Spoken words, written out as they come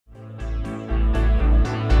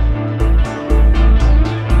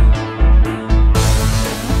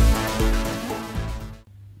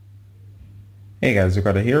Hey guys,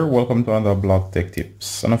 Ricardo here. Welcome to another blog tech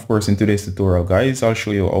tips. And of course, in today's tutorial, guys, I'll show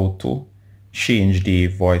you how to change the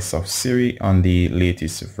voice of Siri on the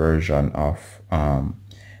latest version of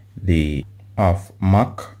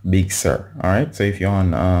Mac Big Sur. All right. So if you're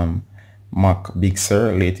on Mac Big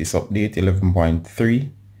Sur latest update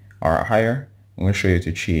 11.3 or higher, I'm going to show you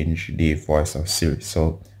to change the voice of Siri.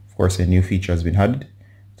 So of course, a new feature has been added.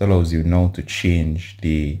 It allows you now to change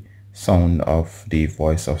the sound of the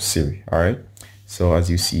voice of Siri. All right. So as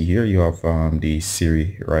you see here, you have the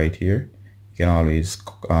Siri right here. You can always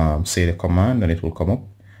say the command and it will come up.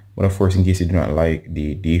 But of course, in case you do not like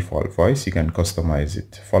the default voice, you can customize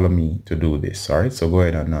it. Follow me to do this. All right. So go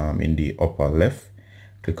ahead and in the upper left,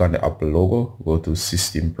 click on the Apple logo, go to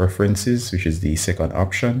System Preferences, which is the second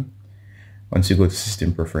option. Once you go to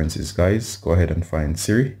System Preferences, guys, go ahead and find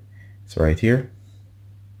Siri. It's right here.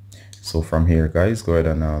 So from here, guys, go ahead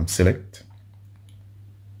and select.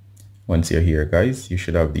 Once you're here, guys, you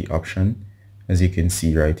should have the option. As you can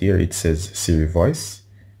see right here, it says Siri Voice,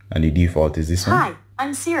 and the default is this one. Hi,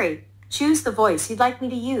 I'm Siri. Choose the voice you'd like me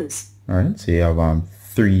to use. All right, so you have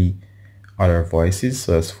 3 other voices,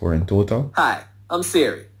 so that's 4 in total. Hi, I'm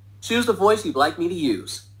Siri. Choose the voice you'd like me to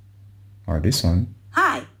use. Or this one.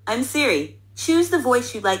 Hi, I'm Siri. Choose the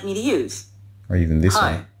voice you'd like me to use. Or even this one.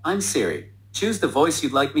 Hi, I'm Siri. Choose the voice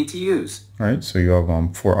you'd like me to use. All right, so you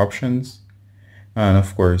have 4 options. And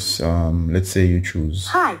of course, let's say you choose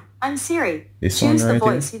Hi, I'm Siri. this Choose one right the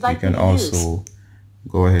voice here. you'd like You can me to use. also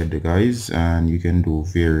go ahead, guys, and you can do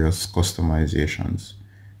various customizations.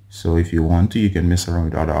 So if you want to, you can mess around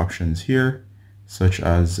with other options here, such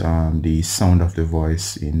as the sound of the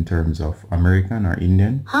voice in terms of American or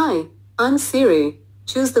Indian. Hi, I'm Siri.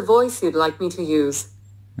 Choose the voice you'd like me to use.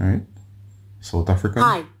 All right. South African.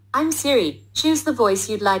 Hi, I'm Siri. Choose the voice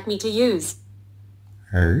you'd like me to use.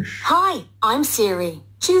 Irish. Hi, I'm Siri.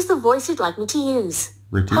 Choose the voice you'd like me to use.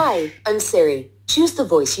 British. Hi, I'm Siri. Choose the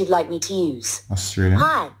voice you'd like me to use. Australian.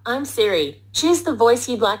 Hi, I'm Siri. Choose the voice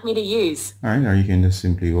you'd like me to use. All right, or you can just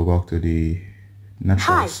simply go back to the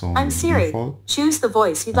natural Hi, sound I'm Siri. default. Choose the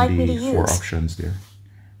voice you'd like me to The 4 use. options there.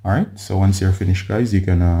 All right, so once you're finished, guys, you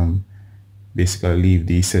can basically leave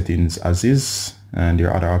the settings as is and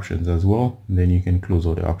your other options as well. And then you can close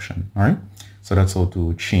out the option. All right, so that's how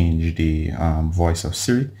to change the voice of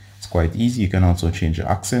Siri. It's quite easy. You can also change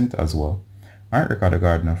the accent as well. All right, Ricardo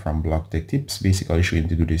Gardner from Blog Tech Tips, basically showing you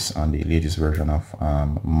to do this on the latest version of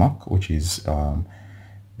Mac, which is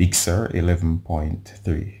Big Sur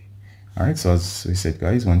 11.3. All right, so as we said,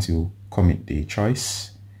 guys, once you commit the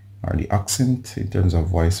choice or the accent in terms of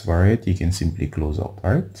voice variety, you can simply close out.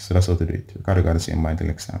 All right, so that's how to do it. Ricardo Gardner saying bye until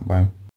next time. Bye.